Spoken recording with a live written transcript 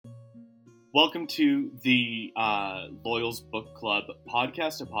Welcome to the Loyals Book Club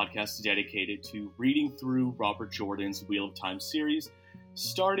podcast, a podcast dedicated to reading through Robert Jordan's Wheel of Time series,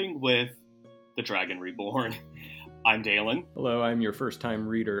 starting with The Dragon Reborn. I'm Dalen. Hello, I'm your first-time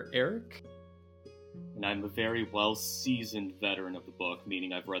reader, Eric. And I'm a very well-seasoned veteran of the book,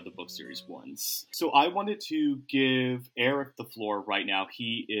 meaning I've read the book series once. So I wanted to give Eric the floor right now.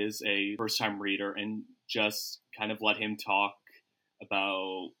 He is a first-time reader, and just kind of let him talk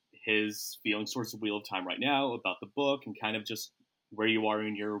about his feelings towards the Wheel of Time right now, about the book, and kind of just where you are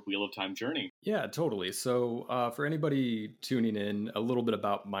in your Wheel of Time journey. Yeah, totally. So for anybody tuning in, a little bit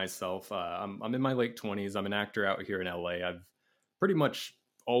about myself. I'm in my late 20s. I'm an actor out here in LA. I've pretty much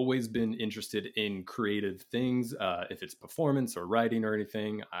always been interested in creative things, if it's performance or writing or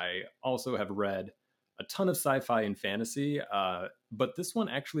anything. I also have read a ton of sci-fi and fantasy, but this one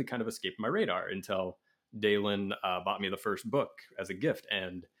actually kind of escaped my radar until Dalen bought me the first book as a gift.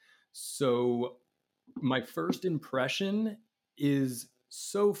 And so my first impression is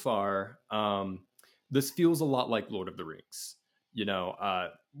so far, this feels a lot like Lord of the Rings. You know,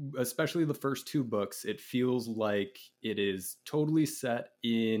 especially the first two books, it feels like it is totally set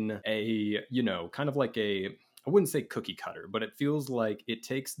in a, kind of like I wouldn't say cookie cutter, but it feels like it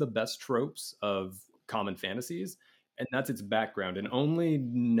takes the best tropes of common fantasies, and that's its background. And only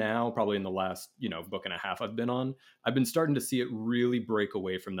now, probably in the last, book and a half I've been starting to see it really break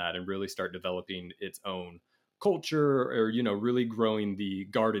away from that and really start developing its own culture, or really growing the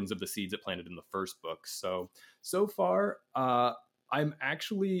gardens of the seeds it planted in the first book. So far, I'm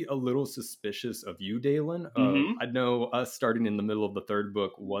actually a little suspicious of you, Dalen. I know us starting in the middle of the third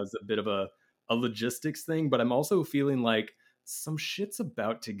book was a bit of a logistics thing, but I'm also feeling like some shit's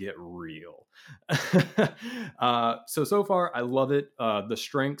about to get real. So far, I love it. The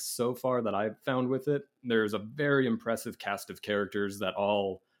strengths so far that I've found with it, there's a very impressive cast of characters that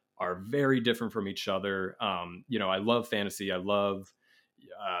all are very different from each other. I love fantasy. I love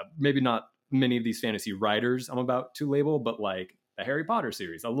maybe not many of these fantasy writers I'm about to label, but like the Harry Potter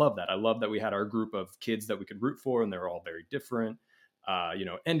series. I love that. I love that we had our group of kids that we could root for, and they're all very different.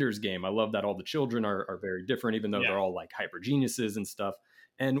 Ender's Game. I love that all the children are very different, even though they're all like hyper geniuses and stuff.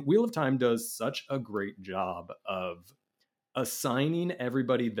 And Wheel of Time does such a great job of assigning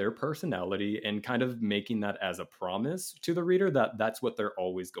everybody their personality and kind of making that as a promise to the reader that that's what they're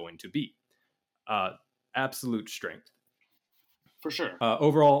always going to be. Absolute strength. For sure.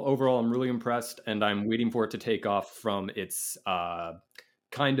 Overall, I'm really impressed, and I'm waiting for it to take off from its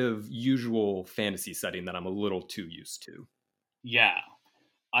kind of usual fantasy setting that I'm a little too used to. Yeah.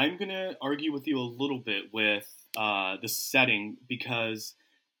 I'm going to argue with you a little bit with the setting, because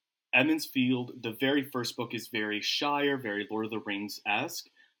Edmund's Field, the very first book, is very Shire, very Lord of the Rings-esque.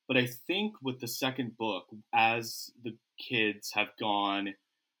 But I think with the second book, as the kids have gone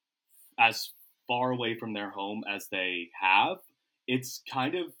as far away from their home as they have, it's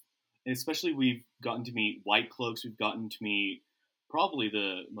kind of, especially we've gotten to meet White Cloaks, we've gotten to meet probably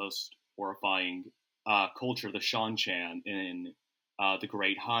the most horrifying culture, the Shan-Chan in The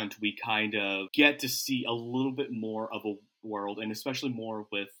Great Hunt. We kind of get to see a little bit more of a world, and especially more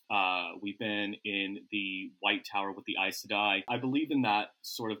with we've been in the White Tower with the Aes Sedai. I believe in that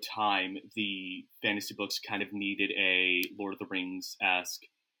sort of time, the fantasy books kind of needed a Lord of the Rings-esque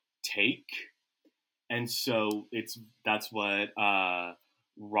take, and so that's what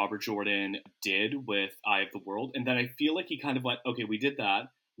Robert Jordan did with Eye of the World. And then I feel like he kind of went, okay, we did that,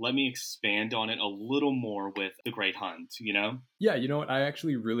 let me expand on it a little more with The Great Hunt, Yeah, you know what? I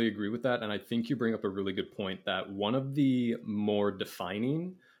actually really agree with that. And I think you bring up a really good point that one of the more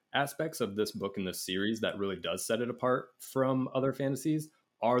defining aspects of this book and this series that really does set it apart from other fantasies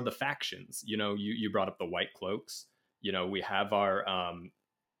are the factions. You brought up the White Cloaks. We have our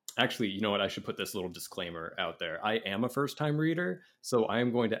actually, you know what? I should put this little disclaimer out there. I am a first-time reader, so I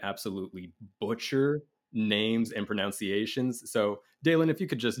am going to absolutely butcher names and pronunciations. So, Dalen, if you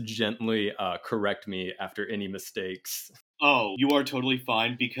could just gently correct me after any mistakes. Oh, you are totally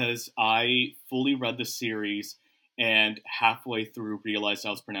fine, because I fully read the series and halfway through realized I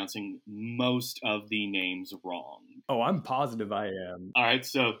was pronouncing most of the names wrong. Oh, I'm positive I am. All right,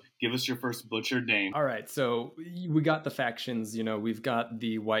 so give us your first butchered name. All right, so we got the factions. We've got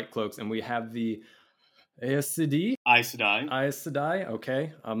the White Cloaks, and we have the Aes Sedai. Aes Sedai. Aes Sedai.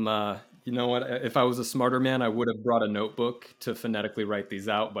 Okay, you know what? If I was a smarter man, I would have brought a notebook to phonetically write these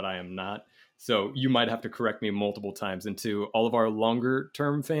out, but I am not. So you might have to correct me multiple times. And to all of our longer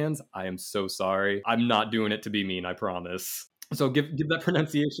term fans, I am so sorry. I'm not doing it to be mean, I promise. So give that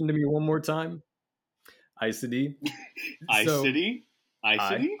pronunciation to me one more time. Aes Sedai. Aes Sedai? Aes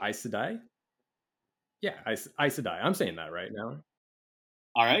Sedai? Aes Sedai? Yeah, Aes Sedai. I'm saying that right now.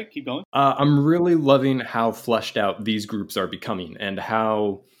 All right, keep going. I'm really loving how fleshed out these groups are becoming and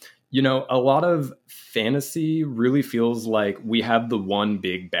how, a lot of fantasy really feels like we have the one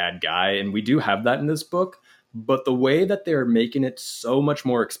big bad guy, and we do have that in this book. But the way that they're making it so much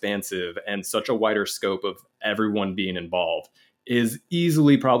more expansive and such a wider scope of everyone being involved is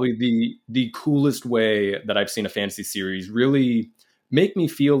easily probably the coolest way that I've seen a fantasy series really make me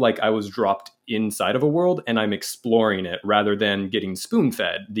feel like I was dropped inside of a world and I'm exploring it rather than getting spoon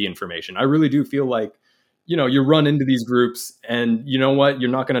fed the information. I really do feel like, you run into these groups and you know what? You're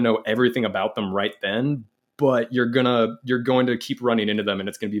not going to know everything about them right then, but you're going to keep running into them and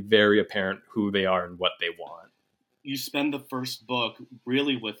it's going to be very apparent who they are and what they want. You spend the first book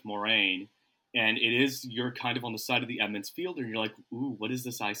really with Moraine, and it is you're kind of on the side of the Edmonds field, and you're like, "Ooh, what does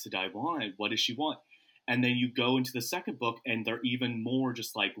this Aes Sedai want? What does she want?" And then you go into the second book, and they're even more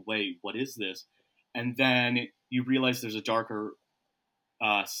just like, "Wait, what is this?" And then you realize there's a darker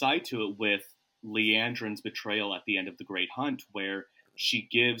side to it with Leandrin's betrayal at the end of the Great Hunt, where she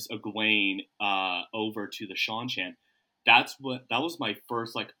gives Egwene over to the Seanchan. That was my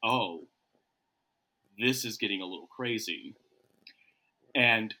first like, oh, this is getting a little crazy.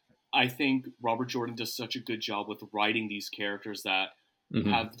 And I think Robert Jordan does such a good job with writing these characters that Hmm.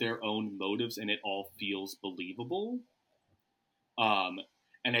 have their own motives and it all feels believable. Um,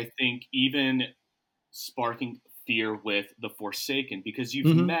 and I think even sparking fear with the Forsaken, because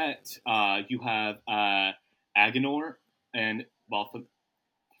you've Hmm. met, you have Agenor and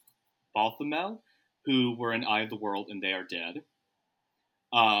Balthamel, who were in Eye of the World and they are dead.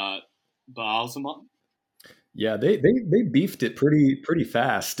 Uh, Baalzamon, Yeah, they beefed it pretty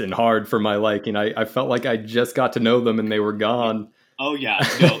fast and hard for my liking. I felt like I just got to know them and they were yeah. gone. Oh yeah,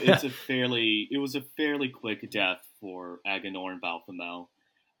 no, it was a fairly quick death for Agenor and Balthamel.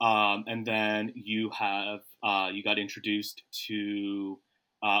 And then you got introduced to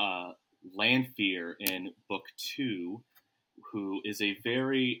uh, Lanfear in book two, who is a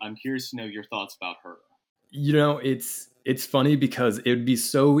very. I'm curious to know your thoughts about her. It's funny because it would be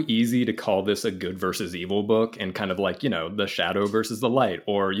so easy to call this a good versus evil book and kind of like, the shadow versus the light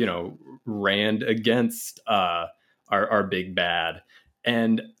or, Rand against our big bad.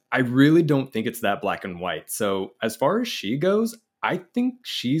 And I really don't think it's that black and white. So as far as she goes, I think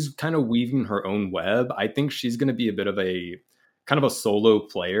she's kind of weaving her own web. I think she's going to be a bit of a kind of a solo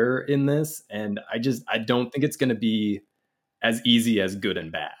player in this. And I don't think it's going to be as easy as good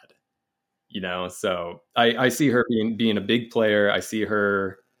and bad. So I see her being a big player. I see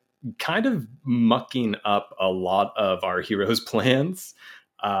her kind of mucking up a lot of our heroes' plans,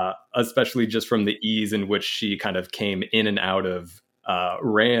 especially just from the ease in which she kind of came in and out of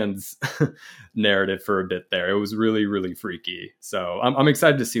Rand's narrative for a bit there. It was really, really freaky. So I'm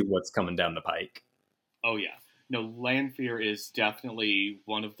excited to see what's coming down the pike. Oh yeah, no, Lanfear is definitely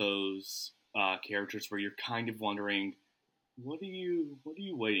one of those characters where you're kind of wondering what are you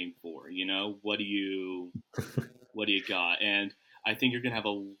waiting for? You know, what do you got? And I think you're gonna have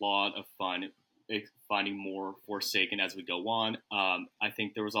a lot of fun finding more Forsaken as we go on. I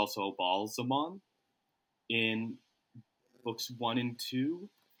think there was also Balzamon in books one and two.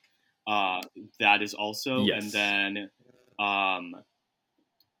 Uh, that is also, Yes. um,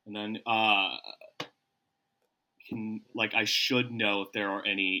 and then can like I should know if there are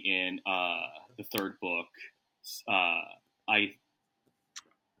any in the third book. Uh, I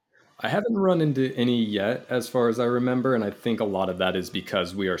I haven't run into any yet, as far as I remember, and I think a lot of that is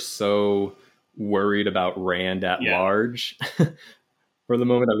because we are so worried about Rand at yeah large for the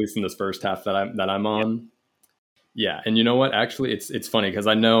moment, at least in this first half that I'm yeah on. Yeah, and you know what? Actually, it's funny because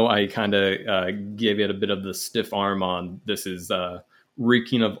I know I kind of gave it a bit of the stiff arm on this is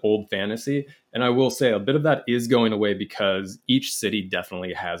reeking of old fantasy, and I will say a bit of that is going away because each city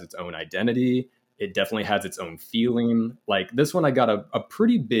definitely has its own identity. It definitely has its own feeling. Like this one, I got a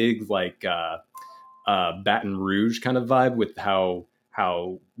pretty big like Baton Rouge kind of vibe with how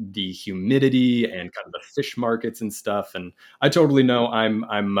the humidity and kind of the fish markets and stuff. And I totally know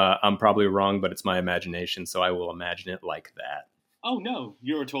I'm probably wrong, but it's my imagination, so I will imagine it like that. Oh no,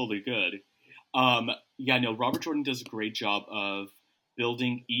 you're totally good. Yeah, no, Robert Jordan does a great job of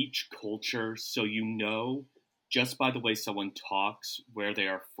building each culture so you know just by the way someone talks where they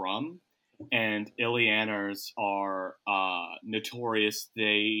are from. And Ilianers are notorious.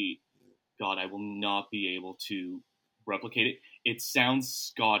 God, I will not be able to replicate it. It sounds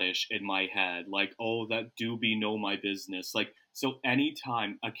Scottish in my head, like, oh, that do be know my business. Like, so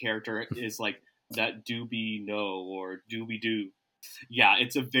anytime a character is like, that do be know or do be do, yeah,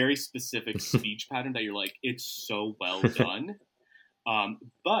 it's a very specific speech pattern that you're like, it's so well done.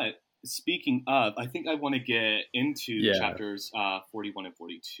 But speaking of, I think I want to get into Yeah. chapters 41 and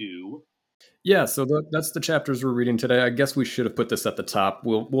 42. Yeah, so that's the chapters we're reading today. I guess we should have put this at the top.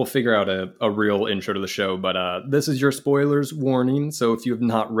 We'll figure out a real intro to the show, but this is your spoilers warning. So if you have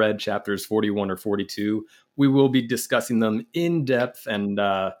not read chapters 41 or 42, we will be discussing them in depth. And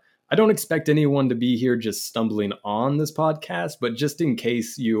I don't expect anyone to be here just stumbling on this podcast, but just in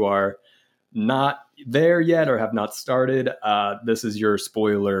case you are not there yet or have not started, this is your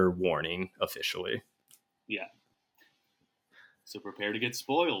spoiler warning officially. Yeah. So prepare to get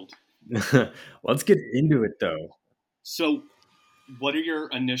spoiled. Let's get into it though. So, what are your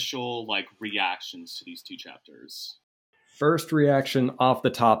initial reactions to these two chapters? First reaction off the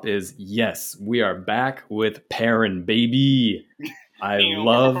top is yes, we are back with Perrin, baby. I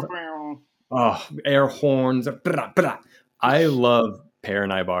love air horns. I love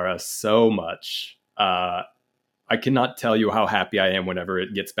Perrin Ibarra so much. I cannot tell you how happy I am whenever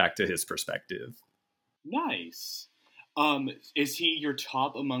it gets back to his perspective. Nice. Is he your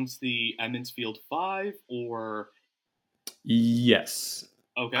top amongst the Emmons Field Five, or Yes.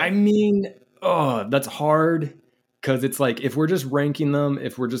 I okay? mean, oh, that's hard because it's like if we're just ranking them,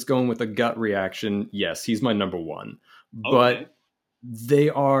 if we're just going with a gut reaction, yes, he's my number one. Okay. But they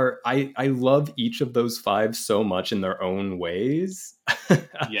are I love each of those five so much in their own ways.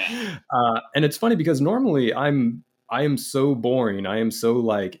 Yeah. And it's funny because normally I am so boring. I am so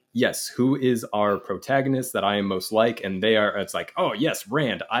like, yes, who is our protagonist that I am most like? And they are, it's like, oh yes,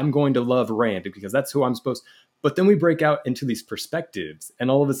 Rand. I'm going to love Rand because that's who I'm supposed. But then we break out into these perspectives,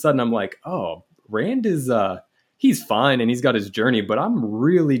 and all of a sudden I'm like, oh, Rand is he's fine and he's got his journey, but I'm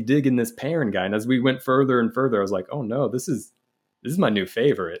really digging this Perrin guy. And as we went further and further, I was like, oh no, this is my new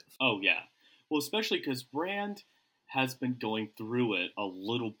favorite. Oh yeah. Well, especially because Rand has been going through it a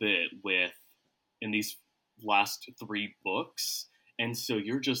little bit with in these last three books, and so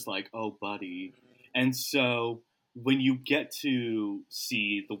you're just like, oh, buddy. And so when you get to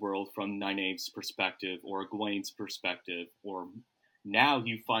see the world from Nynaeve's perspective or Egwene's perspective, or now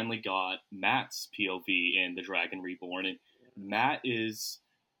you finally got Matt's POV in The Dragon Reborn, and Matt is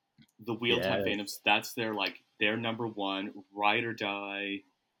the Wheeltime Yes. Phantoms. That's their number one ride or die.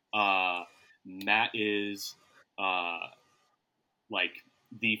 Uh, Matt is uh, like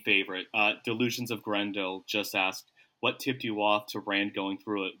the favorite. Delusions of Grendel just asked, "What tipped you off to Rand going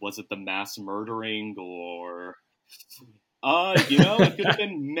through it? Was it the mass murdering, or it could have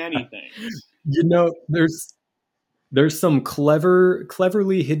been many things." There's some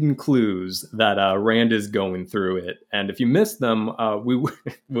cleverly hidden clues that Rand is going through it, and if you miss them,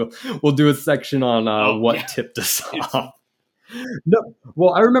 we'll do a section on Oh what yeah, tipped us it's off. No,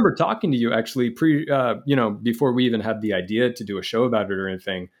 well, I remember talking to you actually before we even had the idea to do a show about it or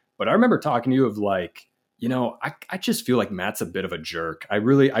anything. But I remember talking to you of like, I just feel like Matt's a bit of a jerk. I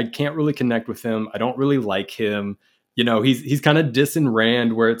can't really connect with him. I don't really like him. He's kind of dissing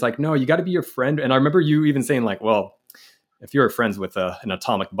Rand, where it's like, no, you got to be your friend. And I remember you even saying like, well, if you were friends with an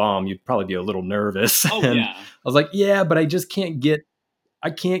atomic bomb, you'd probably be a little nervous. oh And yeah, I was like, yeah, but I can't get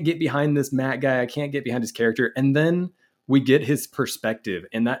behind this Matt guy. I can't get behind his character. And then we get his perspective.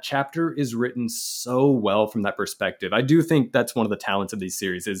 And that chapter is written so well from that perspective. I do think that's one of the talents of these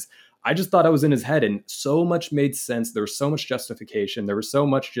series is I just thought I was in his head and so much made sense. There was so much justification. There was so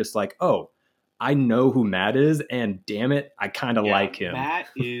much just like, oh, I know who Matt is. And damn it, I kind of yeah. like him. Matt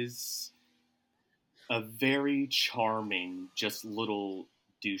is a very charming, just little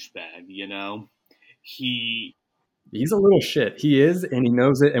douchebag. He He's a little shit. He is, and he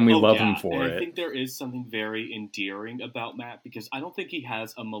knows it, and we Oh love him yeah, and for I it. think there is something very endearing about Matt because I don't think he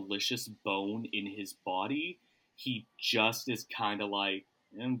has a malicious bone in his body. He just is kind of like,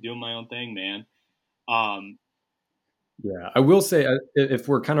 I'm doing my own thing, man. Um, Yeah, I will say if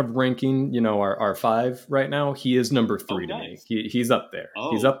we're kind of ranking, our five right now, he is number oh three to me. nice. He's up there.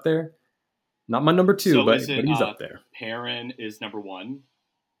 He's Oh, up there. Not my number two, so is but it he's up there. Perrin is number one,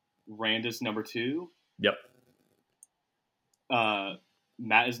 Rand is number two, Yep. uh,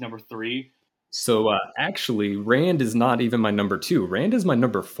 Matt is number three. So actually, Rand is not even my number two. Rand is my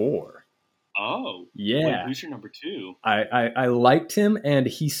number four. Oh, wait, Yeah, who's your number two? I liked him, and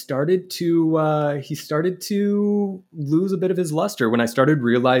he started to lose a bit of his luster when I started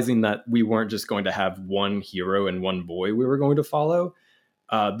realizing that we weren't just going to have one hero and one boy we were going to follow.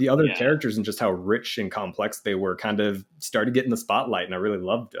 The other Yeah, characters and just how rich and complex they were kind of started getting the spotlight, and I really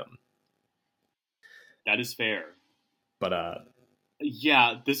loved them. that is fair. But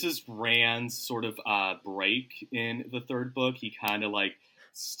Yeah, this is Rand's sort of break in the third book. He kind of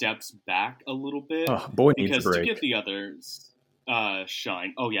steps back a little bit oh, boy needs a because to give break. the others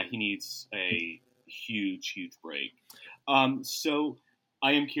shine. Oh yeah, he needs a huge, huge break. So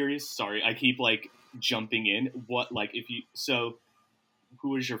I am curious. Sorry, I keep like jumping in. What like if you so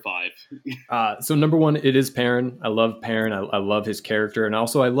who is your five? So number one, it is Perrin. I love Perrin. I love his character, and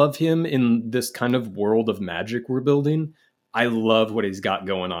also I love him in this kind of world of magic we're building. I love what he's got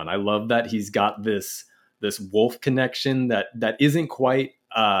going on. I love that he's got this wolf connection that isn't quite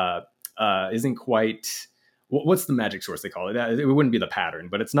what's the magic source they call it? It wouldn't be the pattern,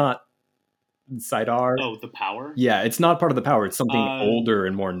 but it's not Sidar. Oh, the power. Yeah, it's not part of the power. It's something Uh, older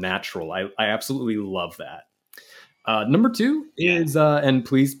and more natural. I absolutely love that. Number two yeah, is, and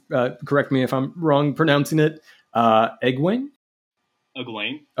please correct me if I'm wrong pronouncing it, Egwene.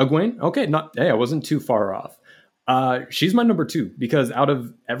 Egwene. Egwene. Okay, not. Hey, I wasn't too far off. She's my number two because out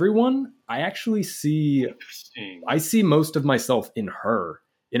of everyone, Interesting. I see most of myself in her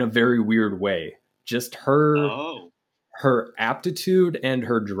in a very weird way. Just Oh, her aptitude and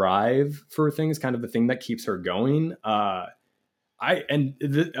her drive for things, kind of the thing that keeps her going.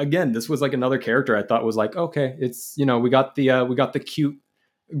 Again, this was like another character I thought was like, okay, it's we got the cute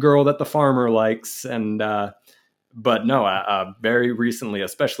girl that the farmer likes, and but no, very recently,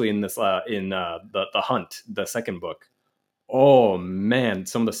 especially in this in the Hunt, the second book. Oh man,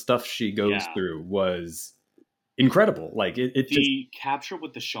 some of the stuff she goes yeah. through was incredible. Like it just. The capture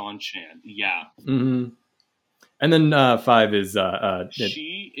with the Shan Chan. Yeah, Mhm. And then five is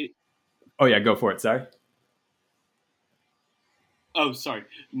she. oh yeah, go for it. Sorry. Oh, sorry.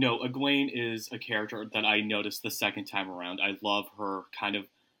 No, Egwene is a character that I noticed the second time around. I love her kind of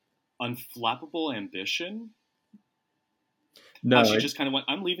unflappable ambition. How No, she just kind of went,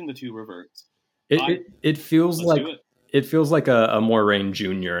 I'm leaving the Two Rivers. it I it, it feels Let's like do it. a Moraine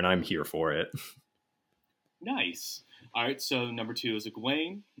Junior, and I'm here for it. Nice. All right, so number two is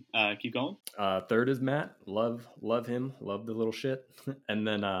Egwene. Keep going. Third is Matt. Love him. Love the little shit. And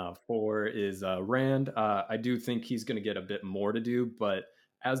then four is Rand. I do think he's going to get a bit more to do, but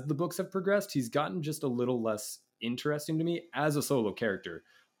as the books have progressed, he's gotten just a little less interesting to me as a solo character.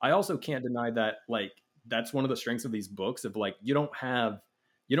 I also can't deny that like that's one of the strengths of these books of like you don't have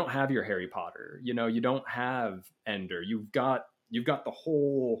your Harry Potter. You don't have Ender. You've got the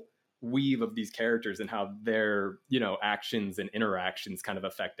whole weave of these characters and how their actions and interactions kind of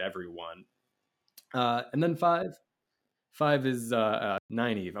affect everyone. And then five is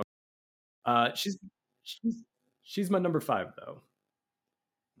Nynaeve. Uh, she's she's she's my number five though.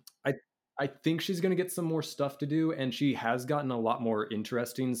 I I think she's going to get some more stuff to do, and she has gotten a lot more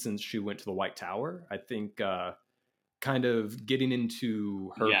interesting since she went to the White Tower. I think kind of getting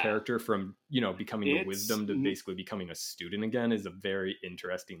into her Yeah. character from becoming the It's wisdom to basically becoming a student again is a very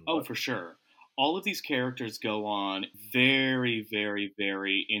interesting Oh, look. for sure. All of these characters go on very, very,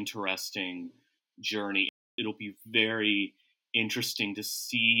 very interesting journey. It'll be very interesting to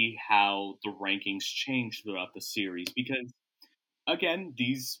see how the rankings change throughout the series because, again,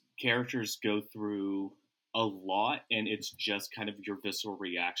 these characters go through a lot and it's just kind of your visceral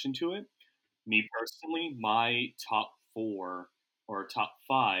reaction to it. Me personally, my top four or top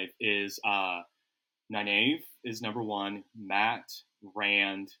five is Nynaeve is number one. Matt,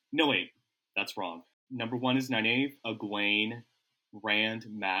 Rand. No, wait, that's wrong. Number one is Nynaeve, Egwene, Rand,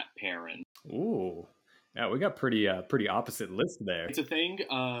 Matt, Perrin. Ooh, yeah, we got pretty opposite list there. It's a thing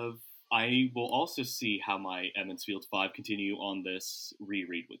of I will also see how my Emmons Field 5 continue on this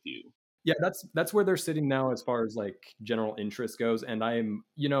reread with you. Yeah, that's where they're sitting now as far as like general interest goes, and I am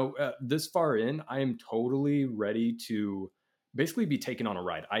this far in, I am totally ready to basically be taken on a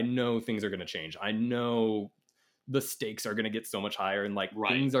ride. I know things are going to change. I know the stakes are going to get so much higher, and like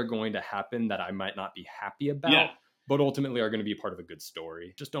Right. things are going to happen that I might not be happy Yeah. about, but ultimately are going to be part of a good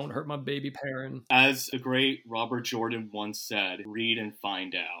story. Just don't hurt my baby Perrin. As the great Robert Jordan once said, read and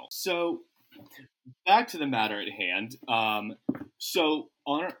find out. So back to the matter at hand. So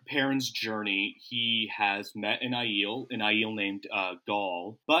on Perrin's journey, he has met an Aiel named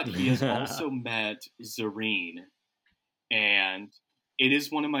Gaul, but he has also met Zareen, and it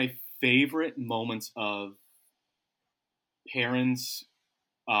is one of my favorite moments of Perrin's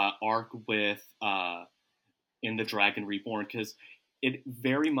arc with in the Dragon Reborn because it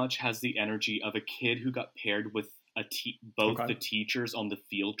very much has the energy of a kid who got paired with both Okay. the teachers on the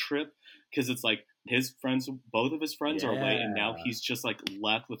field trip because it's like his friends, both of his friends are away, and now Yeah. he's just like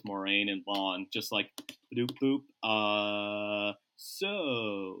left with Moraine and Lon, just like boop boop.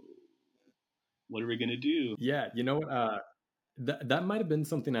 So what are we gonna do? Yeah, you know what? That might have been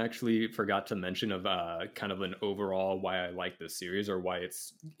something I actually forgot to mention of kind of an overall why I like this series or why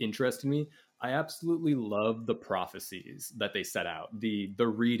it's interesting me. I absolutely love the prophecies that they set out, the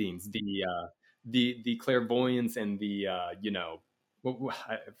readings, the clairvoyance, and the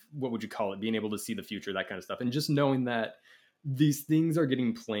what would you call it? Being able to see the future, that kind of stuff, and just knowing that these things are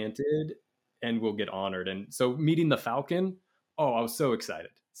getting planted and will get honored. And so meeting the Falcon, oh, I was so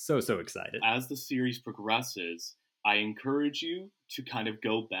excited. So excited. As the series progresses, I encourage you to kind of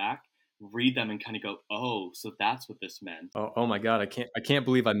go back, read them, and kind of go, oh, so that's what this meant. Oh my god, I can't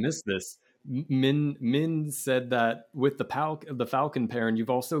believe I missed this. Min said that with the Falcon parent,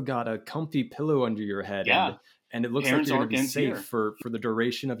 you've also got a comfy pillow under your head, Yeah, and it looks like Perrin's you're going to arc be ends safe here. for the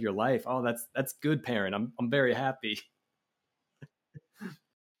duration of your life. Oh, that's good, parent. I'm very happy.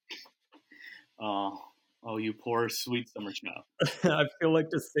 Oh, oh, you poor sweet summer child. I feel like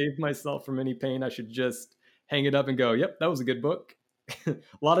to save myself from any pain, I should just hang it up and go, "Yep, that was a good book." A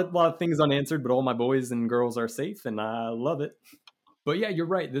lot of things unanswered, but all my boys and girls are safe, and I love it. But yeah, you're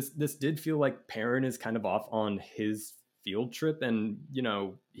right. This did feel like Perrin is kind of off on his field trip, and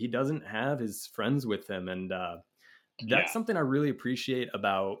he doesn't have his friends with him, and that's Yeah, something I really appreciate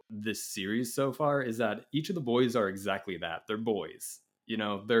about this series so far is that each of the boys are exactly that. They're boys.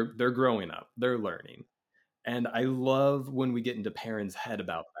 They're growing up, they're learning, and I love when we get into Perrin's head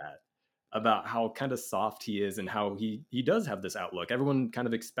about that, about how kind of soft he is and how he does have this outlook. Everyone kind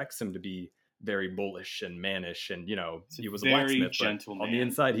of expects him to be very bullish and mannish, and it's a he was a very blacksmith, but gentle on the man.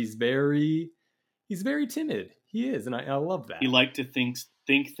 inside he's very timid. He is, and I love He that. liked to think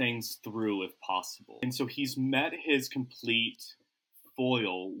things through if possible. And so he's met his complete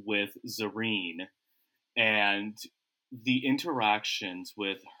foil with Zareen, and the interactions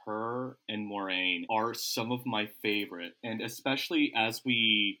with her and Moraine are some of my favorite. And especially as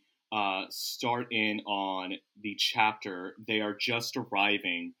we start in on the chapter, they are just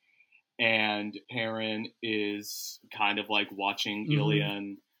arriving, and Perrin is kind of like watching Hmm.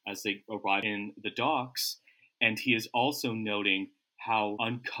 Ilian as they arrive in the docks, and he is also noting how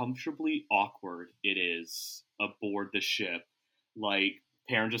uncomfortably awkward it is aboard the ship. Like,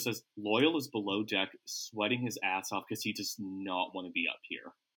 Perrin just says, Loyal is below deck, sweating his ass off because he does not want to be up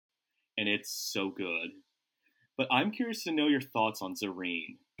here. And it's so good. But I'm curious to know your thoughts on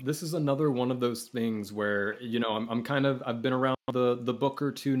Zareen. This is another one of those things where I've been around the book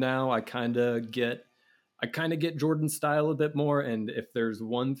or two now. I kind of get Jordan's style a bit more, and if there's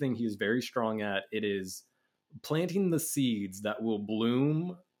one thing he's very strong at, it is planting the seeds that will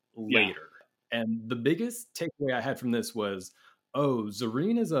bloom Yeah. later. And the biggest takeaway I had from this was, oh,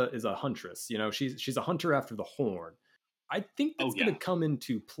 Zareen is a huntress. She's a hunter after the horn. I think Oh, that's going yeah. to come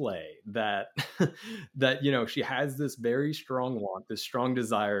into play, that that she has this very strong want, this strong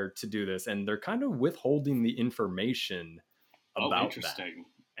desire to do this, and they're kind of withholding the information Oh, about that. interesting.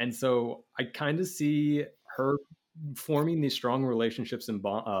 And so I kind of see her forming these strong relationships and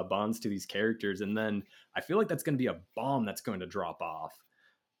bonds to these characters, and then I feel like that's going to be a bomb that's going to drop off.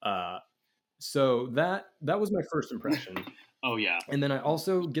 Uh, so that was my first impression, Oh, yeah. and then I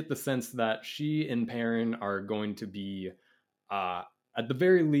also get the sense that she and Perrin are going to be, uh, at the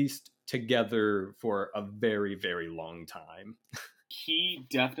very least, together for a very, very long time. He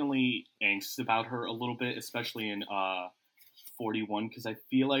definitely angsts about her a little bit, especially in 41, because I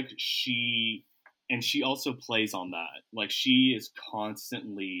feel like she also plays on that. Like, she is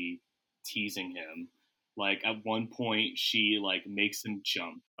constantly teasing him. Like, at one point, she like makes him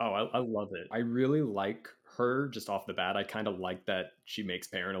jump. Oh, I love it. I really like her just off the bat. I kind of like that she makes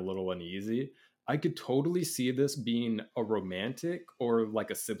Perrin a little uneasy. I could totally see this being a romantic or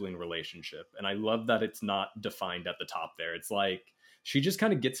like a sibling relationship. And I love that it's not defined at the top there. It's like she just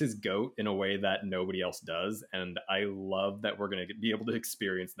kind of gets his goat in a way that nobody else does. And I love that we're going to be able to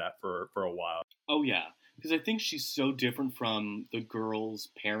experience that for a while. Oh yeah, because I think she's so different from the girls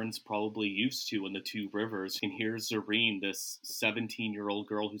parents probably used to in the Two Rivers. And here's Zareen, this 17-year-old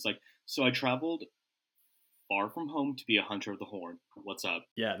girl who's like, so I traveled far from home to be a hunter of the horn. What's up?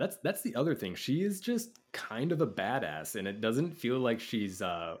 Yeah, that's the other thing. She is just kind of a badass, and it doesn't feel like she's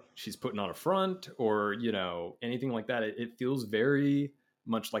putting on a front or anything like that. It feels very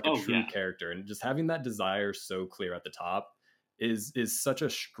much like a Oh true yeah. character, and just having that desire so clear at the top is such a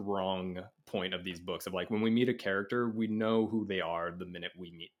strong point of these books. Of like when we meet a character, we know who they are the minute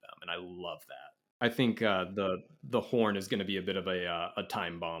we meet them, and I love that. I think the horn is going to be a bit of a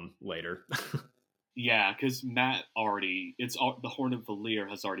time bomb later. Yeah, because the Horn of Valir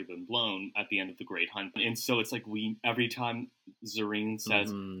has already been blown at the end of the Great Hunt, and so it's like we every time Zareen says,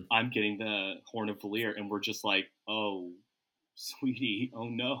 Hmm. "I'm getting the Horn of Valir," and we're just like, "Oh, sweetie, oh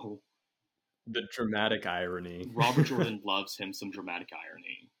no." The dramatic irony. Robert Jordan loves him some dramatic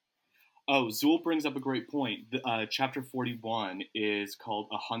irony. Oh, Zool brings up a great point. Chapter 41 is called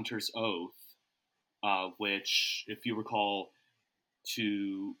A Hunter's Oath, which, if you recall,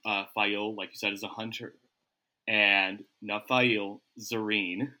 to Fail, like you said, is a hunter, and Nafail,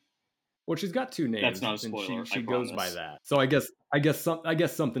 Zareen. Well, she's got two That's names, not a and spoiler, I she goes by promise. that. So I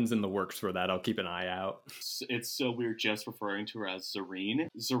guess something's in the works for that. I'll keep an eye out. It's so weird just referring to her as Zareen.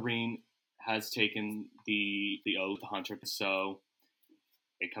 Zareen has taken the oath, the hunter, so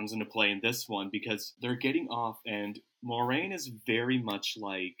it comes into play in this one because they're getting off, and Moraine is very much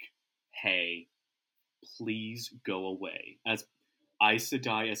like, "Hey, please go away." As Aes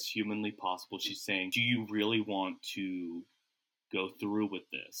Sedai as humanly possible, she's saying, "Do you really want to go through with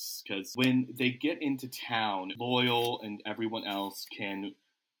this?" Because when they get into town, Loyal and everyone else can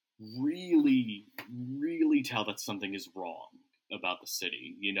really, really tell that something is wrong about the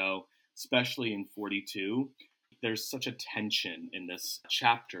city, especially in 42. There's such a tension in this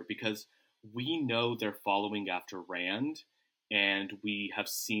chapter because we know they're following after Rand, and we have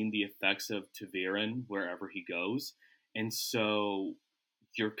seen the effects of Taviran wherever he goes. And so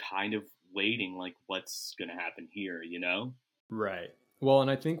you're kind of waiting, like, what's going to happen here? Right. Well,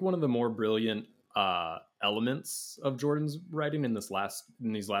 and I think one of the more brilliant elements of Jordan's writing in these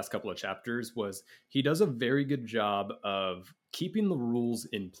last couple of chapters was he does a very good job of keeping the rules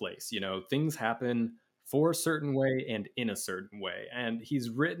in place. Things happen for a certain way and in a certain way, and he's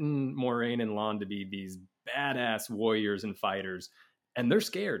written Moraine and Lon to be these badass warriors and fighters. And they're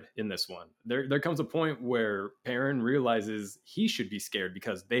scared in this one. There comes a point where Perrin realizes he should be scared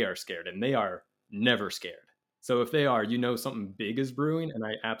because they are scared, and they are never scared. So if they are, something big is brewing, and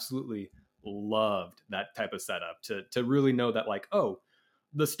I absolutely loved that type of setup to really know that, like, oh,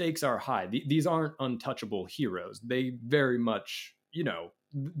 the stakes are high. These aren't untouchable heroes. They very much,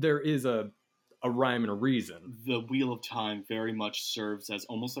 there is a rhyme and a reason. The Wheel of Time very much serves as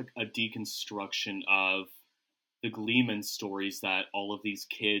almost like a deconstruction of the Gleeman stories that all of these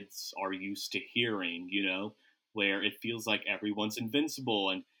kids are used to hearing, where it feels like everyone's invincible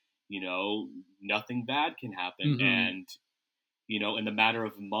and, nothing bad can happen. Mm-hmm. And, in the matter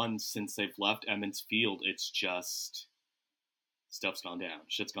of months since they've left Emmons Field, it's just stuff's gone down.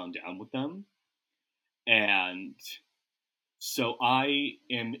 Shit's gone down with them. And so I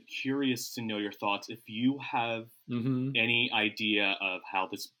am curious to know your thoughts. If you have Mm-hmm. any idea of how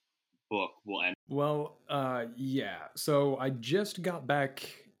this book will end. Well, yeah. So I just got back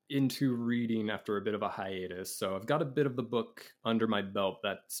into reading after a bit of a hiatus. So I've got a bit of the book under my belt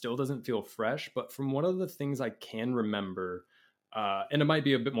that still doesn't feel fresh. But from one of the things I can remember, and it might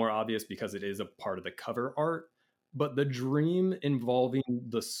be a bit more obvious because it is a part of the cover art, but the dream involving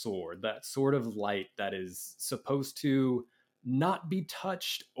the sword, that sword of light that is supposed to not be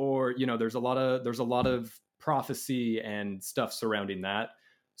touched, or there's a lot of prophecy and stuff surrounding that.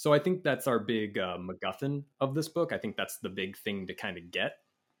 So I think that's our big MacGuffin of this book. I think that's the big thing to kind of get.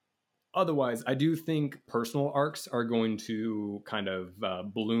 Otherwise, I do think personal arcs are going to kind of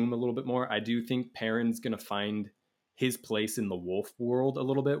bloom a little bit more. I do think Perrin's going to find his place in the wolf world a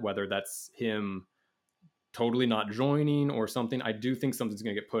little bit, whether that's him totally not joining or something. I do think something's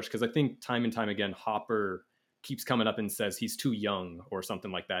going to get pushed because I think time and time again, Hopper keeps coming up and says he's too young or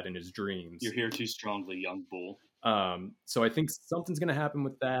something like that in his dreams. You're here too strongly, young bull. So I think something's going to happen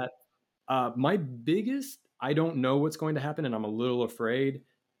with that. My biggest, I don't know what's going to happen, and I'm a little afraid,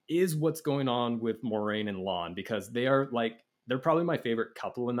 is what's going on with Moraine and Lon, because they're probably my favorite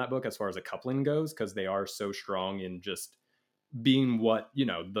couple in that book as far as a coupling goes, because they are so strong in just being what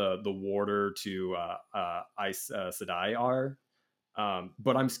the warder to Aes Sedai are.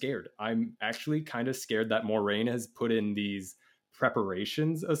 But I'm scared. I'm actually kind of scared that Moraine has put in these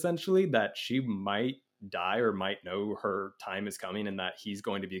preparations, essentially, that she might die or might know her time is coming, and that he's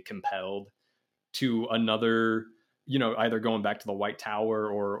going to be compelled to another, either going back to the White Tower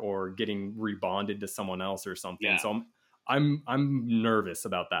or getting rebonded to someone else or something. Yeah. So I'm nervous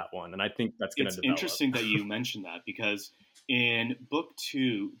about that one, and I think that's going to It's develop. interesting that you mentioned that because in book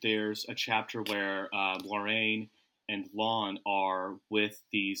 2, there's a chapter where Lorraine and Lon are with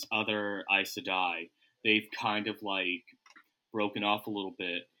these other Aes Sedai. They've kind of like broken off a little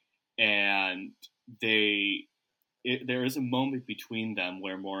bit, and there is a moment between them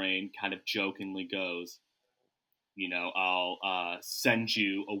where Moraine kind of jokingly goes, I'll send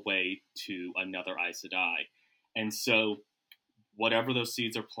you away to another Aes Sedai. And so whatever those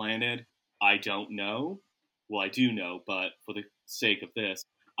seeds are planted, I don't know. Well, I do know, but for the sake of this,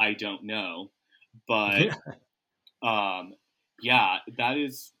 I don't know. But yeah, that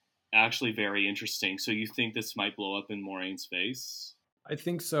is actually very interesting. So you think this might blow up in Moraine's face? I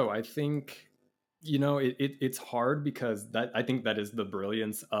think so. I think it's hard because that I think that is the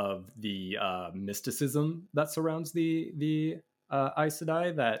brilliance of the mysticism that surrounds the Aes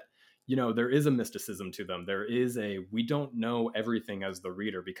Sedai. That there is a mysticism to them. There is we don't know everything as the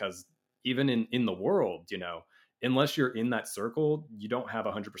reader, because even in the world, unless you're in that circle, you don't have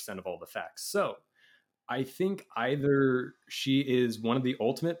 100% of all the facts. So I think either she is one of the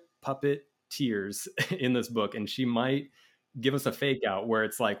ultimate puppet tears in this book, and she might give us a fake out where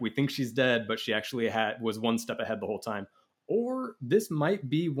it's like we think she's dead, but she actually was one step ahead the whole time. Or this might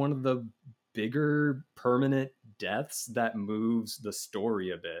be one of the bigger permanent deaths that moves the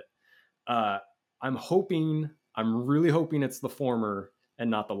story a bit. Uh, I'm really hoping it's the former and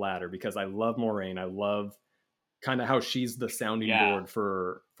not the latter because I love Moraine. I love kind of how she's the sounding Yeah, board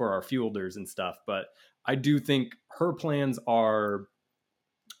for our fielders and stuff. But I do think her plans are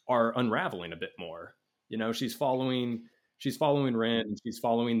unraveling a bit more. You know, she's following Rand and she's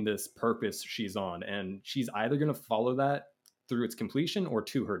following this purpose she's on, and she's either going to follow that through its completion or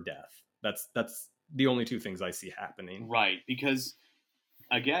to her death. That's the only two things I see happening. right. Because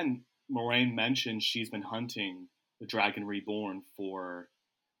again, Moraine mentioned she's been hunting the Dragon Reborn for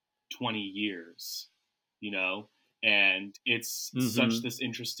 20 years, you know? And it's such Mm-hmm. this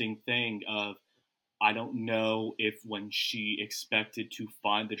interesting thing of I don't know if when she expected to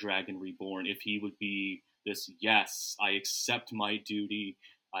find the Dragon Reborn, if he would be this, yes, I accept my duty,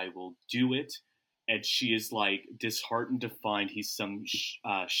 I will do it. And she is like disheartened to find he's some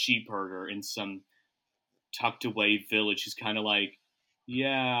sheep herder in some tucked away village who's kind of like,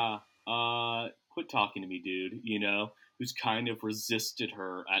 yeah, quit talking to me, dude, you know, who's kind of resisted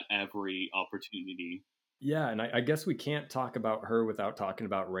her at every opportunity. Yeah, and I guess we can't talk about her without talking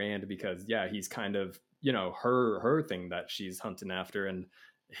about Rand because yeah, he's kind of her thing that she's hunting after, and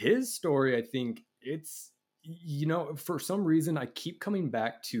his story. I think it's for some reason I keep coming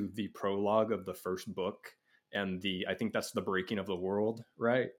back to the prologue of the first book, and the I think that's the breaking of the world,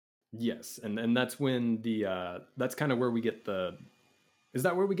 right? Yes, and that's when the that's kind of where we get the is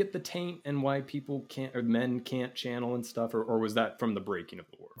that where we get the taint and why people can't or men can't channel and stuff, or was that from the breaking of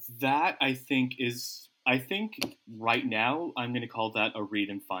the world? That I think right now I'm going to call that a read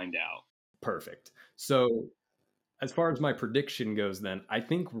and find out. Perfect. So as far as my prediction goes, then I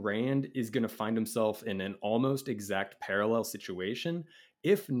think Rand is going to find himself in an almost exact parallel situation,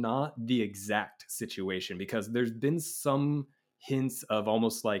 if not the exact situation, because there's been some hints of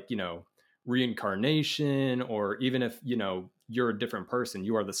almost like, reincarnation, or even if, you're a different person,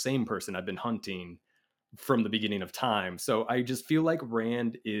 you are the same person I've been hunting from the beginning of time. So I just feel like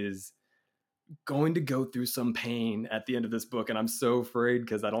Rand is going to go through some pain at the end of this book, and I'm so afraid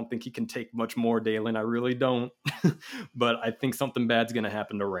because I don't think he can take much more, Dalen. I really don't. But I think something bad's going to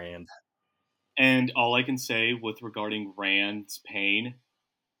happen to Rand. And all I can say with regarding Rand's pain,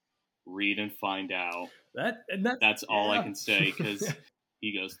 read and find out. That's That's all I yeah. can say because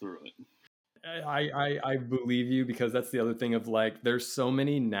he goes through it. I believe you because that's the other thing of like there's so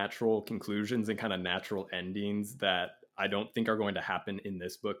many natural conclusions and kind of natural endings that I don't think are going to happen in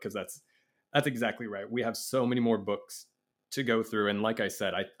this book because that's exactly right. We have so many more books to go through, and like I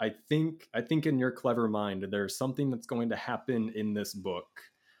said, I think in your clever mind there's something that's going to happen in this book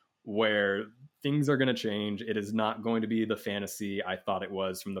where things are going to change. It is not going to be the fantasy I thought it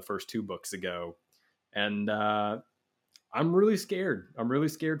was from the first two books ago, and I'm really scared. I'm really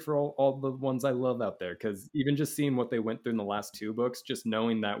scared for all the ones I love out there because even just seeing what they went through in the last two books, just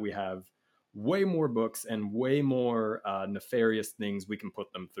knowing that we have way more books and way more nefarious things we can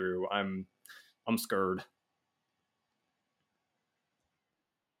put them through, I'm scared.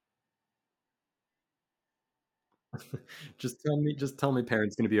 Just tell me,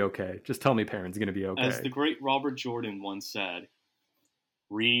 parents gonna be okay. Just tell me, parents gonna be As okay. the great Robert Jordan once said,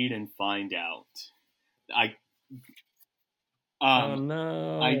 read and find out. I Oh um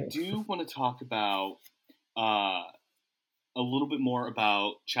I no. do want to talk about uh a little bit more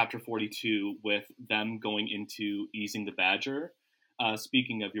about chapter 42 with them going into easing the badger.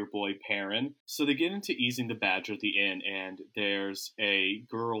 Speaking of your boy Perrin, so they get into easing the badger at the inn, and there's a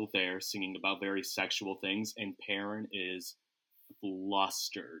girl there singing about very sexual things, and Perrin is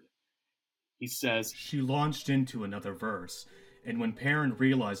flustered. He says, she launched into another verse, and when Perrin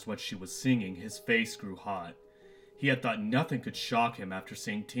realized what she was singing, his face grew hot. He had thought nothing could shock him after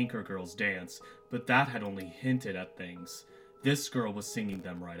seeing Tinker Girl's dance, but that had only hinted at things. This girl was singing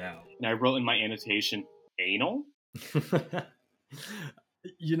them right out. And I wrote in my annotation, anal?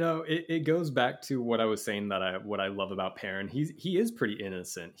 It goes back to what I was saying that I love about Perrin. He is pretty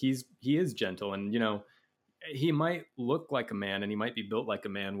innocent. He is gentle, and he might look like a man and he might be built like a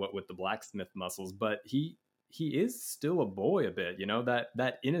man, what with the blacksmith muscles, but he is still a boy a bit.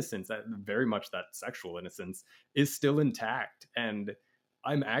 That innocence, that very much that sexual innocence, is still intact, and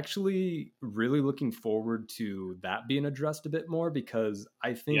I'm actually really looking forward to that being addressed a bit more because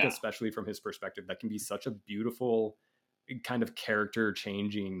I think, Yeah. especially from his perspective, that can be such a beautiful kind of character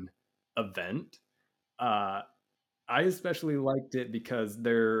changing event. I especially liked it because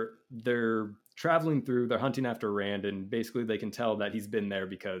they're traveling through, they're hunting after Rand, and basically they can tell that he's been there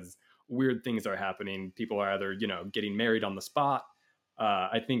because weird things are happening. People are either, getting married on the spot.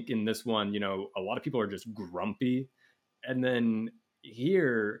 I think in this one, a lot of people are just grumpy. And then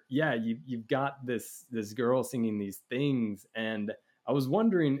here, yeah, you've got this girl singing these things, and I was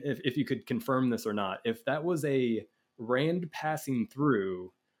wondering if you could confirm this or not, if that was a Rand passing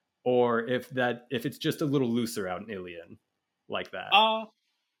through, or if it's just a little looser out in Ilion like that. Uh,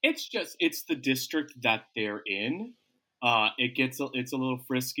 it's the district that they're in. It's a little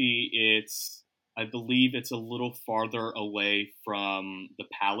frisky. I believe it's a little farther away from the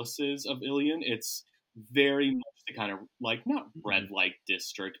palaces of Ilion. It's very much the kind of like not red Mhm. light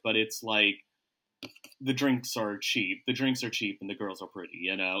district, but it's like the drinks are cheap. The drinks are cheap and the girls are pretty.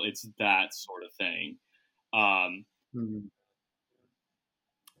 It's that sort of thing. Um, Mhm.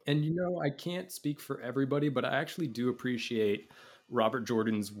 And I can't speak for everybody, but I actually do appreciate Robert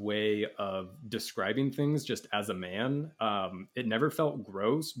Jordan's way of describing things just as a man. It never felt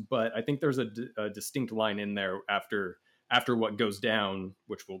gross, but I think there's a distinct line in there after what goes down,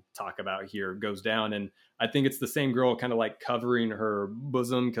 which we'll talk about here, goes down, and I think it's the same girl kind of like covering her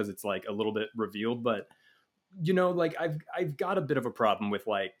bosom because it's like a little bit revealed, but like I've got a bit of a problem with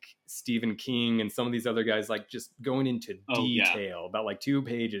like Stephen King and some of these other guys like just going into oh yeah, detail about like 2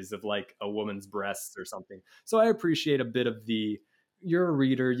 pages of like a woman's breasts or something. So I appreciate a bit of the you're a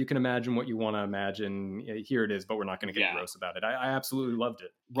reader, you can imagine what you want to imagine. Here it is, but we're not going to get yeah. gross about it. I absolutely loved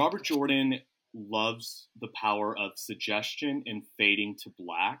it. Robert Jordan loves the power of suggestion and fading to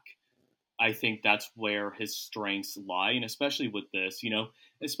black. I think that's where his strengths lie, and especially with this,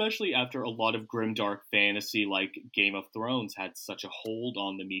 especially after a lot of grimdark fantasy like Game of Thrones had such a hold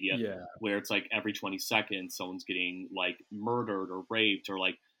on the media, Yeah. where it's like every 20 seconds someone's getting like murdered or raped, or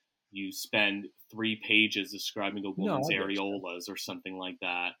like you spend 3 pages describing a No, woman's I get you. areolas or something like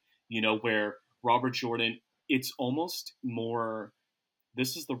that. Where Robert Jordan, it's almost more,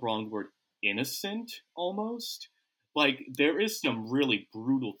 this is the wrong word, innocent almost. Like there is some really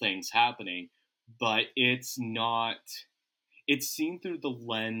brutal things happening, but it's not. It's seen through the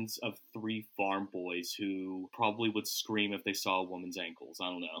lens of 3 farm boys who probably would scream if they saw a woman's ankles. I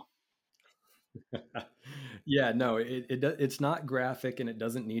don't know. Yeah, no, it's not graphic and it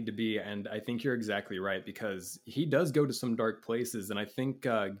doesn't need to be. And I think you're exactly right because he does go to some dark places. And I think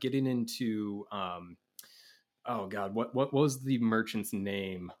getting into, oh God, what was the merchant's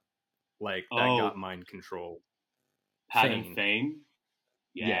name? Like that got Oh, mind control. Pat and Fane. Fame.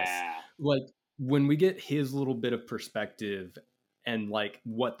 Yes. Yeah. Like when we get his little bit of perspective and like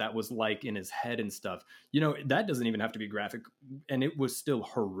what that was like in his head and stuff, that doesn't even have to be graphic. And it was still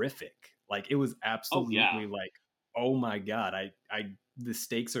horrific. Like it was Oh yeah. absolutely like, oh my God, the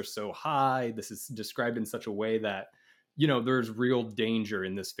stakes are so high. This is described in such a way that, there's real danger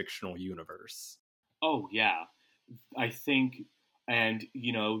in this fictional universe. Oh yeah. I think, and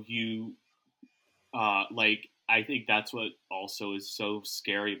like I think that's what also is so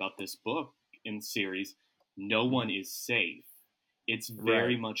scary about this book and series. No one Mhm. is safe. It's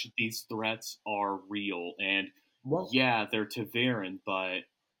very Right. much these threats are real, and Well, yeah, they're Taveran, but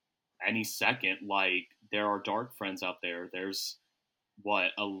any second, like there are dark friends out there. There's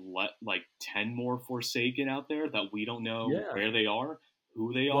like 10 more Forsaken out there that we don't know yeah. where they are,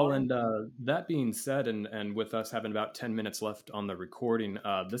 who they Well, are. and that being said, and with us having about 10 minutes left on the recording,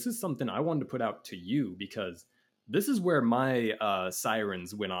 this is something I wanted to put out to you because this is where my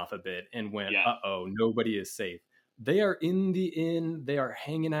sirens went off a bit and went, Yeah, "Uh oh, nobody is safe." They are in the inn, they are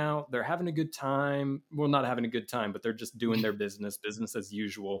hanging out, they're having a good time. Well, not having a good time, but they're just doing their business, business as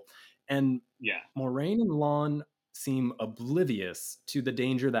usual. And yeah, Moraine and Lon seem oblivious to the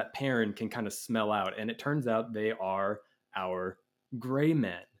danger that Perrin can kind of smell out, and it turns out they are our gray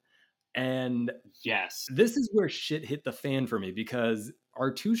men. And yes, this is where shit hit the fan for me because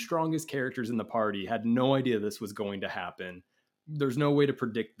our 2 strongest characters in the party had no idea this was going to happen. There's no way to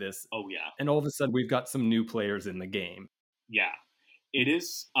predict this. oh yeah, And all of a sudden, we've got some new players in the game. yeah. It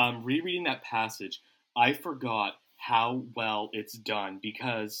is. Rereading that passage, I forgot how well it's done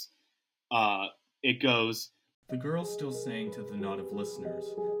because uh, it goes. The girls still sang to the knot of listeners.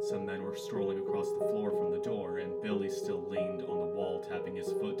 Some men were strolling across the floor from the door, and Billy still leaned on the wall, tapping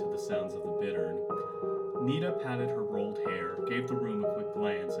his foot to the sounds of the bittern. Nita patted her rolled hair, gave the room a quick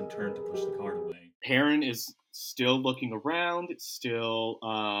glance, and turned to push the cart away. Perrin is still looking around, still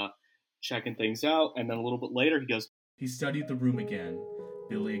checking things out, and then a little bit later he goes. He studied the room again.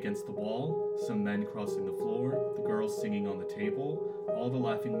 Billy against the wall, some men crossing the floor, the girls singing on the table, all the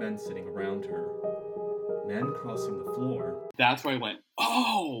laughing men sitting around her. Men crossing the floor. That's where I went,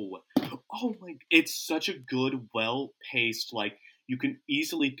 oh, Oh my, it's such a good, well-paced, like, you can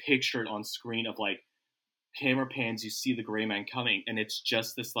easily picture it on screen of, like, camera pans, you see the gray man coming, and it's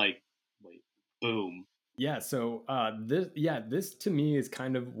just this, like, wait, boom. Yeah, so this to me is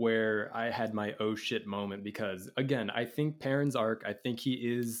kind of where I had my oh shit moment because again, I think Perrin's arc, I think he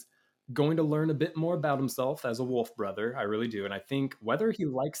is going to learn a bit more about himself as a wolf brother. I really do. And I think whether he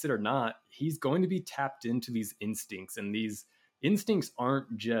likes it or not, he's going to be tapped into these instincts, and these instincts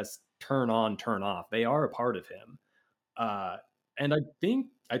aren't just turn on, turn off. They are a part of him. Uh, and I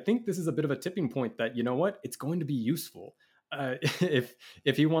think this is a bit of a tipping point that, you know what, it's going to be useful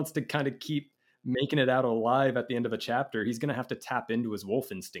if he wants to kind of keep making it out alive at the end of a chapter. He's going to have to tap into his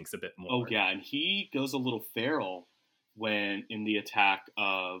wolf instincts a bit Oh more. yeah, and he goes a little feral when in the attack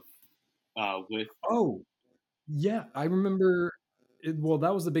of with Oh yeah, I remember. Well,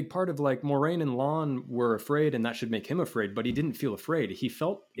 that was the big part of, like, Moraine and Lon were afraid, and that should make him afraid. But he didn't feel afraid. He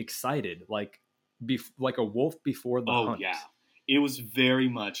felt excited, like a wolf before the oh yeah, hunt. it was very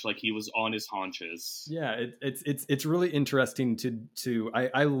much like he was on his haunches. Yeah, it's really interesting to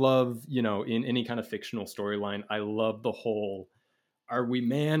I love, in any kind of fictional storyline, I love the whole, are we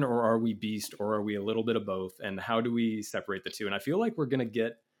man or are we beast, or are we a little bit of both, and how do we separate the two? And I feel like we're gonna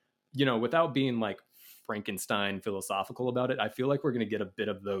get, without being like Frankenstein philosophical about it, I feel like we're gonna get a bit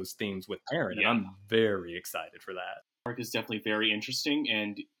of those themes with Perrin, and Yeah, I'm very excited for that. arc is definitely very interesting,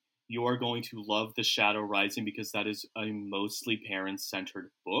 and you're going to love The Shadow Rising because that is a mostly parent-centered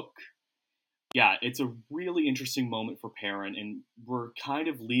book. Yeah, it's a really interesting moment for Perrin, and we're kind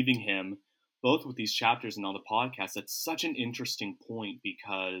of leaving him both with these chapters and on the podcast at such an interesting point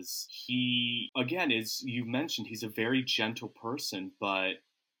because he, again, as you mentioned, he's a very gentle person, but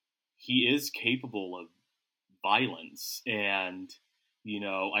he is capable of violence. And,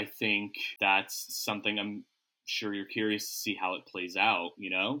 I think that's something I'm sure you're curious to see how it plays out, you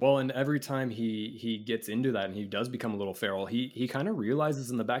know? Well, and every time he gets into that and he does become a little feral, he kind of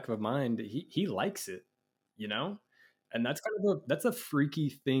realizes in the back of his mind he likes it, you know? And that's kind of that's a freaky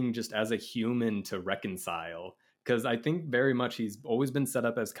thing just as a human to reconcile, because I think very much he's always been set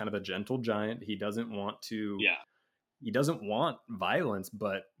up as kind of a gentle giant. Yeah. He doesn't want violence,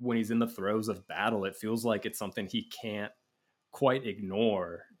 but when he's in the throes of battle, it feels like it's something he can't quite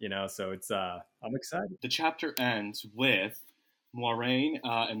ignore, So it's I'm excited. The chapter ends with Moraine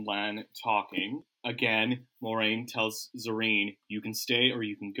and Lan talking. Again, Moraine tells Zareen, "You can stay or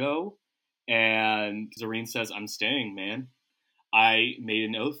you can go." And Zareen says, "I'm staying, man. I made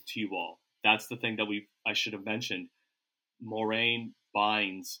an oath to you all." That's the thing that I should have mentioned. Moraine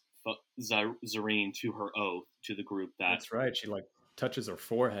binds Zareen to her oath to the group that, That's right. She like touches her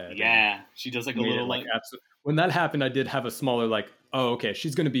forehead and yeah, she does like a made little it like like, absolute. When that happened, I did have a smaller like, oh, okay,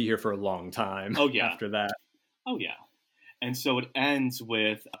 she's going to be here for a long time oh yeah, after that. oh yeah. And so it ends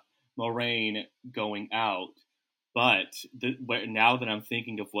with Moraine going out. But now that I'm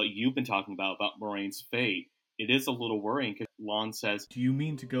thinking of what you've been talking about Moraine's fate, it is a little worrying because Lon says, "Do you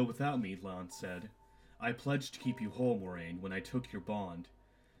mean to go without me?" Lon said. "I pledged to keep you whole, Moraine, when I took your bond.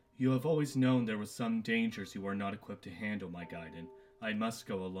 You have always known there were some dangers you are not equipped to handle, my Gaiden. I must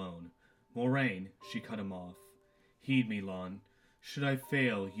go alone." "Moraine," she cut him off. "Heed me, Lon. Should I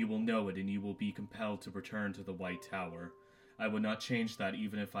fail, you will know it and you will be compelled to return to the White Tower. I would not change that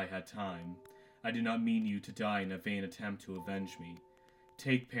even if I had time. I do not mean you to die in a vain attempt to avenge me.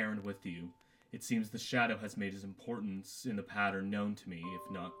 Take Perrin with you. It seems the Shadow has made his importance in the pattern known to me,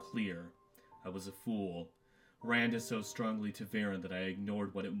 if not clear. I was a fool. Rand is so strongly Ta'veren that I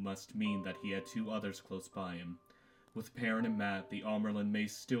ignored what it must mean that he had two others close by him. With Perrin and Matt, the Amerlin may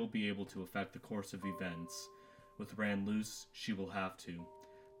still be able to affect the course of events. With Rand loose, she will have to.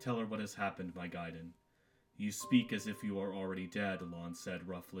 Tell her what has happened, my Gaiden." "You speak as if you are already dead," Lon said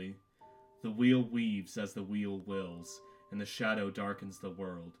roughly. "The wheel weaves as the wheel wills, and the shadow darkens the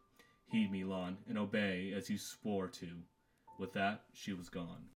world. Heed me, Lon, and obey as you swore to." With that, she was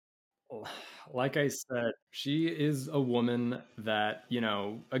gone. Like I said, she is a woman that,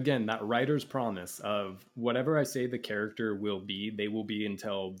 again, that writer's promise of whatever I say the character will be, they will be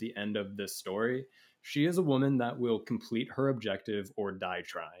until the end of this story. She is a woman that will complete her objective or die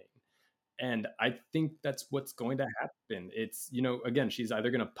trying. And I think that's what's going to happen. It's, again, she's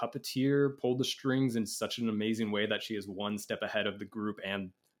either going to puppeteer, pull the strings in such an amazing way that she is one step ahead of the group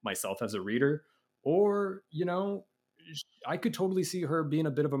and myself as a reader, or, I could totally see her being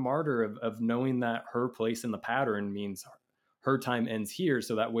a bit of a martyr of knowing that her place in the pattern means her time ends here.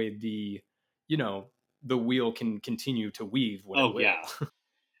 So that way you know, the wheel can continue to weave what it "Oh will. yeah."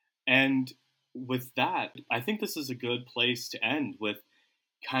 And with that, I think this is a good place to end with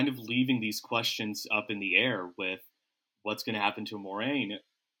kind of leaving these questions up in the air with what's going to happen to Moraine.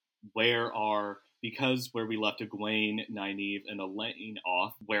 because where we left Egwene, Nynaeve, and Elaine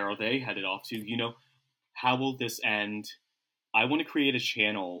off, where are they headed off to? How will this end? I want to create a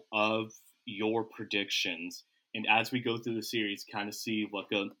channel of your predictions, and as we go through the series, kind of see what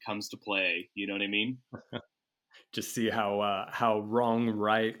comes to play. You know what I mean? Just see how wrong,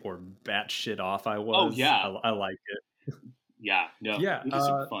 right, or batshit off I Oh was. yeah, I like it. yeah. No, Yeah. it'll be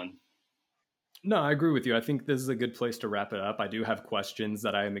super fun. No, I agree with you. I think this is a good place to wrap it up. I do have questions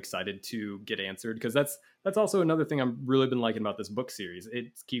that I am excited to get answered because that's also another thing I've really been liking about this book series.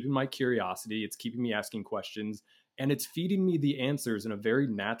 It's keeping my curiosity, it's keeping me asking questions, and it's feeding me the answers in a very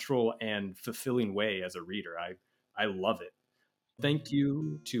natural and fulfilling way as a reader. I love it. Thank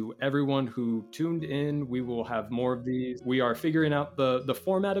you to everyone who tuned in. We will have more of these. We are figuring out the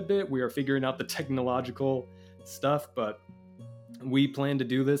format a bit. We are figuring out the technological stuff, but we plan to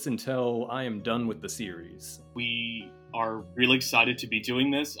do this until I am done with the series. We are really excited to be doing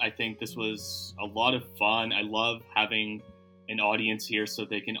this. I think this was a lot of fun. I love having an audience here so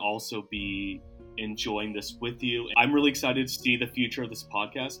they can also be enjoying this with you. I'm really excited to see the future of this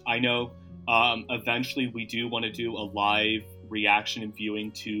podcast. I know eventually we do want to do a live reaction and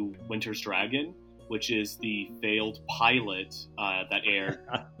viewing to Winter's Dragon, which is the failed pilot that aired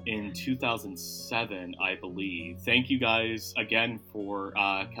in 2007, I believe. Thank you guys again for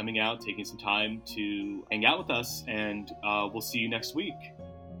coming out, taking some time to hang out with us, and we'll see you next week.